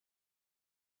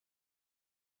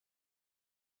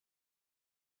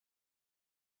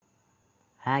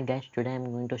Hi guys, today I'm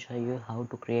going to show you how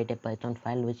to create a Python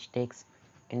file which takes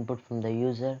input from the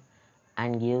user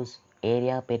and gives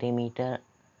area, perimeter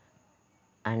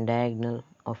and diagonal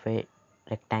of a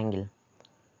rectangle.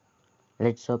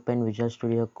 Let's open Visual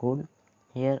Studio Code.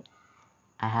 Here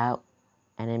I have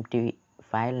an empty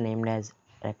file named as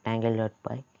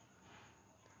rectangle.py.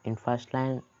 In first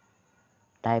line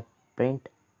type print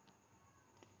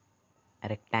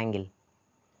rectangle.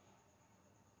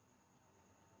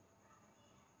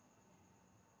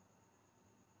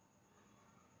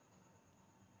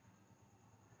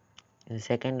 In the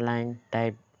second line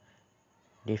type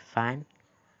define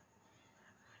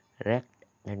rect,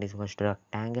 that is equals to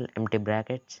rectangle, empty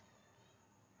brackets,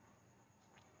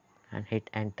 and hit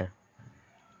enter.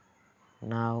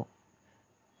 Now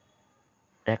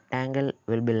rectangle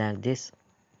will be like this.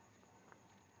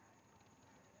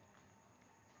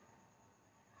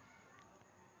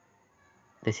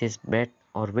 This is breadth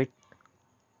or width,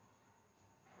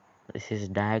 this is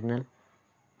diagonal,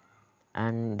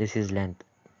 and this is length.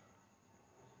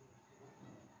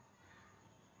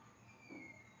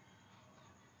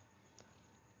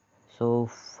 So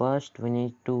first we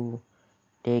need to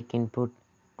take input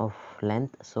of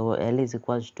length. So L is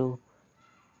equals to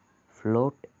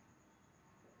float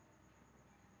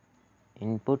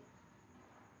input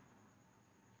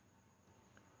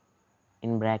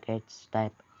in brackets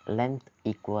type length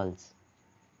equals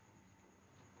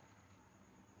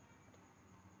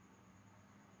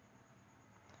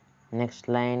next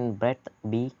line breadth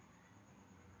B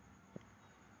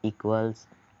equals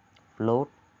float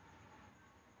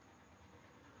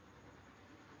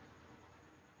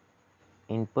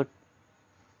input,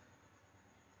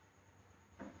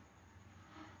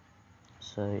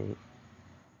 sorry,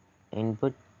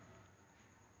 input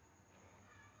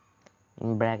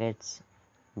in brackets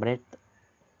breadth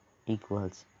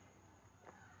equals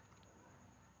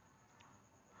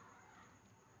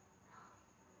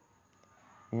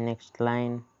next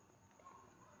line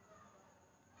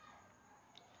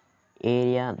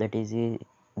area, that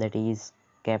is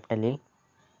capital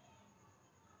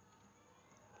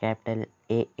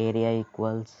A area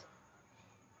equals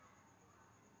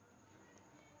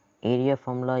area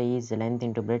formula is length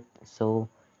into breadth, so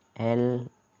L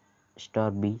star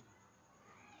B.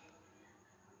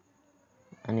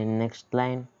 And in next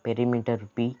line perimeter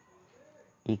P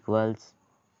equals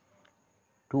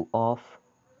 2 of,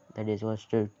 that is equals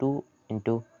to 2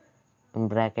 into in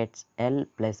brackets L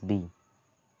plus B.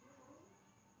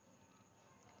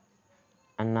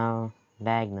 And now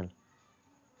diagonal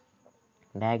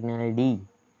D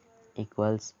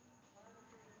equals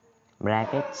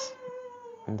brackets,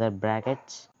 the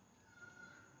brackets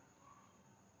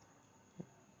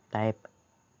type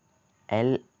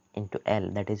L into L,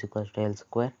 that is equals to L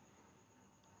square,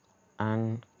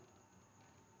 and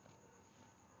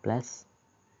plus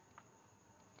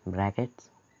brackets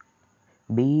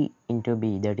B into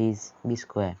B, that is B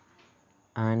square,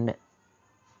 and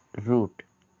root,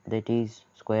 that is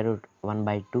square root 1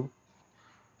 by 2.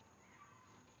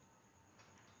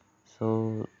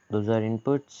 So those are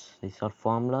inputs, these are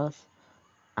formulas,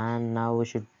 and now we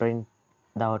should print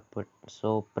the output.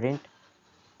 So print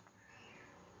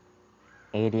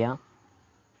area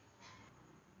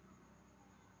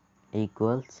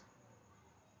equals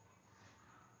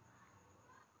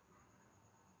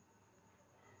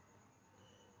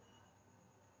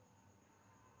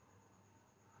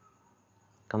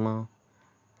comma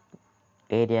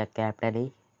area capital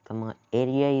A, comma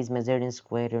area is measured in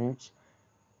square units,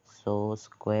 so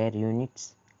square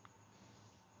units,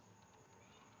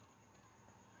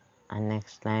 and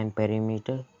next line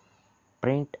perimeter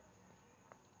print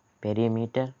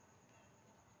perimeter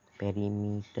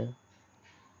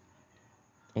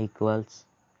equals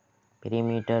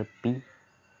perimeter P,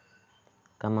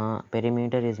 comma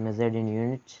perimeter is measured in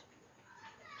units,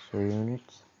 so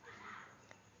units,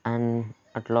 and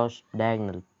at last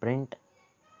diagonal print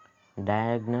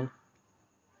diagonal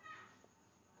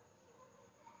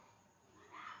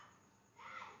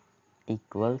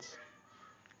equals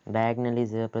diagonal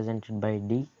is represented by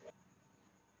D,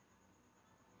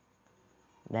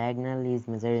 diagonal is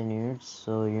measured in units,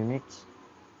 so units,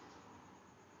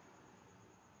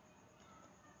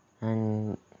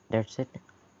 and that's it.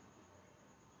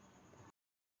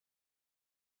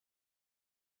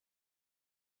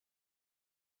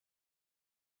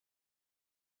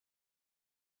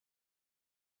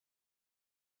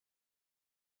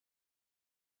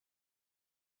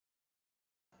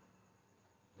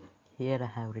 Here I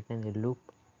have written a loop.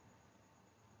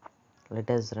 Let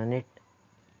us run it.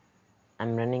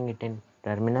 I'm running it in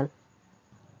terminal.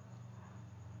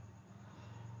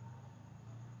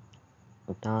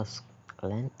 task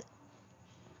length.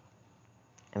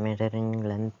 I'm entering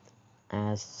length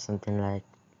as something like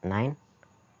 9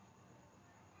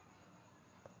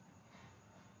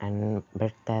 and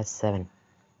breadth as 7.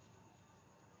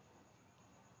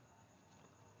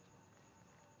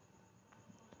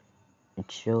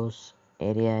 It shows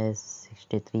area as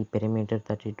 63, perimeter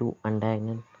 32, and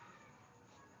diagonal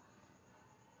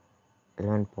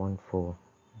 11.4.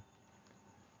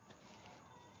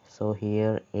 So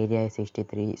here area is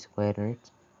 63 square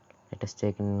units. Let us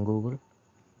check in Google.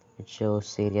 It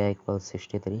shows area equals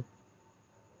 63.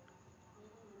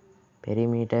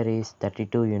 Perimeter is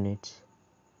 32 units,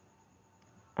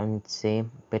 and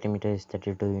same perimeter is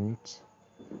 32 units.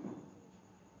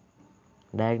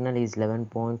 Diagonal is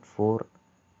 11.4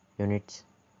 units,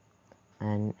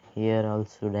 and here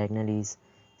also diagonal is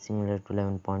similar to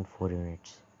 11.4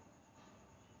 units.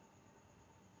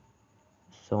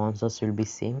 So answers will be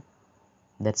same.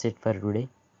 That's it for today.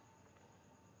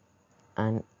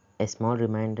 And a small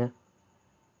reminder,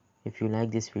 if you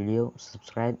like this video,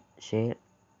 subscribe, share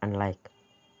and like.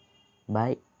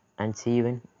 Bye and see you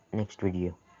in next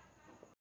video.